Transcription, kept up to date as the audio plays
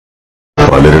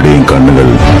പലരുടെയും കണ്ണുകൾ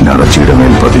നിറച്ചിയുടെ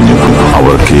മേൽ പതിഞ്ഞു.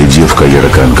 അവർ KGF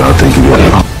കൈയടക്കാൻ കാത്തിരിക്കുകയാണ്.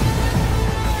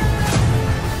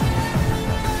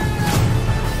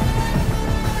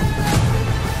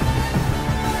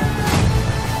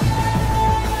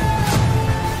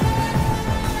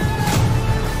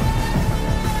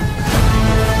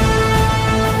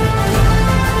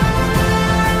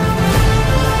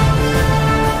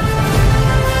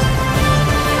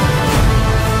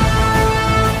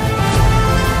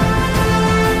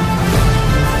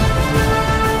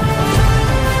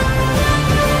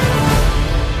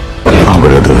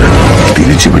 അവരത്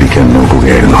തിരിച്ചു പിടിക്കാൻ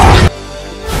നോക്കുകയായിരുന്നു.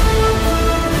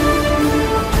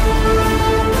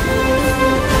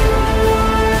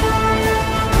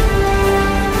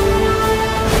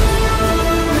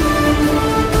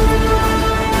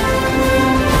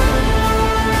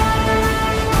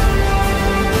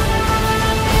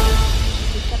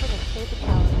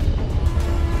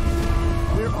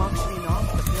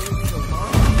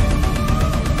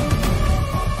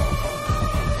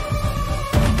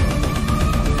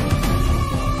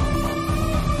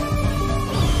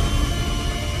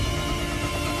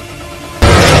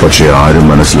 പക്ഷെ ആരും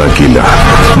മനസ്സിലാക്കിയില്ല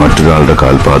മറ്റൊരാളുടെ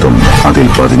കാൽപാദം അതിൽ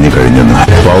പതിഞ്ഞു കഴിഞ്ഞെന്ന്.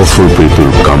 Powerful people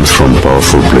comes from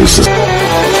powerful places.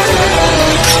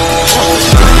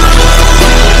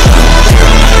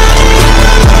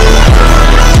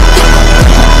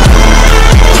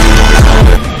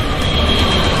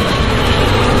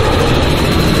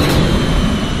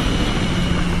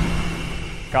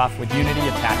 Off with Unity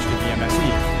attached to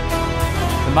VMS-Eve.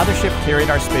 The mothership carried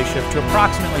our spaceship to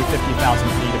approximately 50,000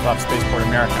 feet above Spaceport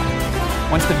America.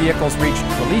 Once the vehicles reached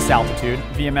release altitude,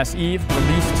 VMS-Eve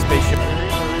released the spaceship.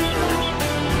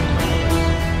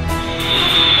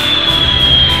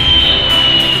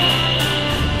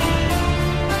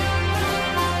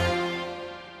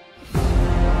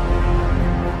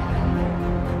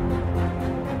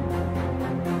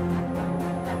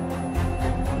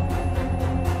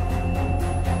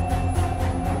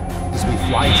 As we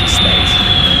fly to space.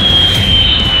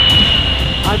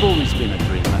 I've always been a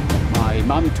dreamer. My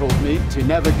mum taught me to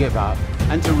never give up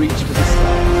and to reach for the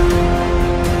stars.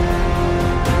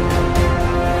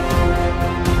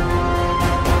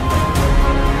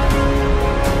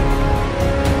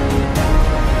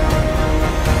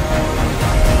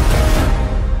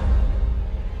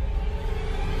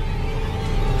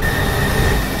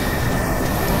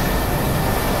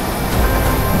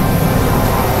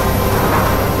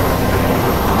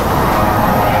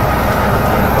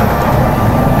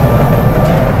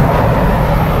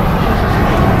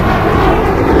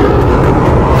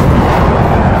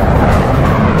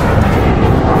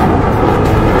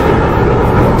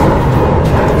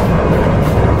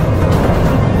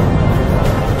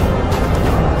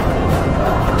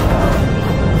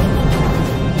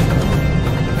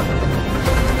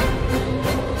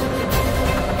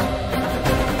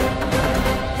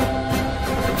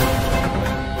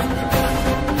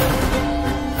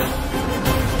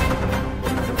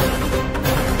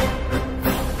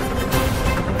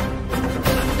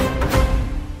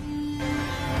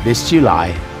 This July,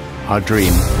 our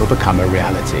dream will become a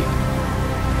reality.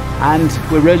 And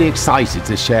we're really excited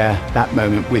to share that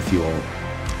moment with you all.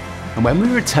 And when we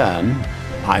return,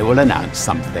 I will announce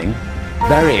something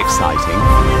very exciting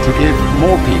to give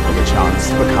more people a chance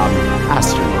to become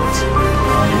astronauts.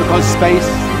 Because space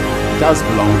does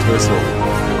belong to us all.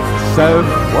 So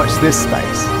watch this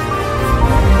space.